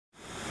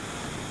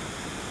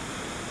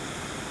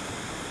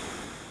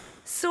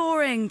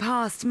Soaring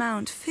past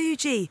Mount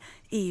Fuji,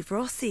 Yves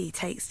Rossy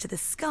takes to the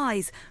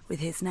skies with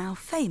his now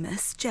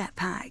famous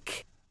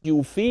jetpack.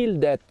 You feel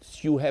that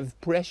you have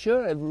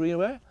pressure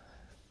everywhere,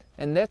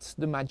 and that's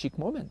the magic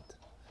moment.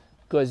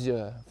 Because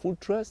full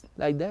trust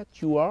like that,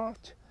 you are,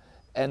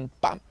 and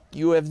bam,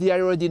 you have the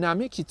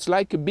aerodynamic. It's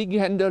like a big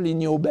handle in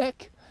your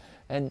back,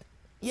 and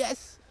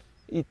yes,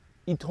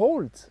 it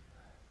holds,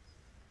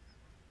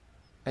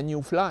 and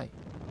you fly.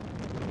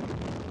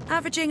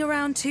 Averaging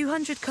around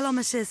 200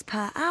 kilometers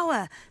per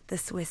hour, the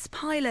Swiss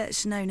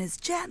pilot, known as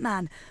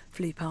Jetman,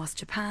 flew past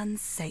Japan's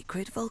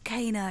sacred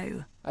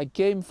volcano. I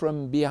came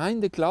from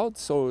behind the clouds,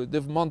 so the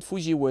Mount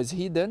Fuji was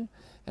hidden,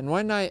 and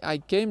when I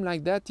came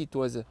like that, it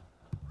was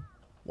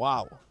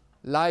wow,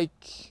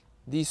 like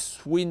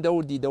this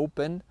window did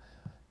open,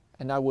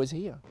 and I was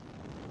here.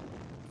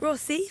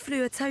 Rossy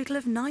flew a total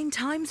of 9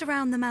 times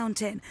around the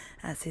mountain,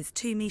 as his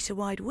 2-metre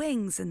wide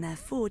wings and their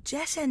 4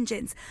 jet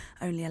engines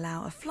only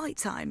allow a flight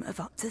time of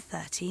up to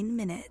 13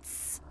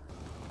 minutes.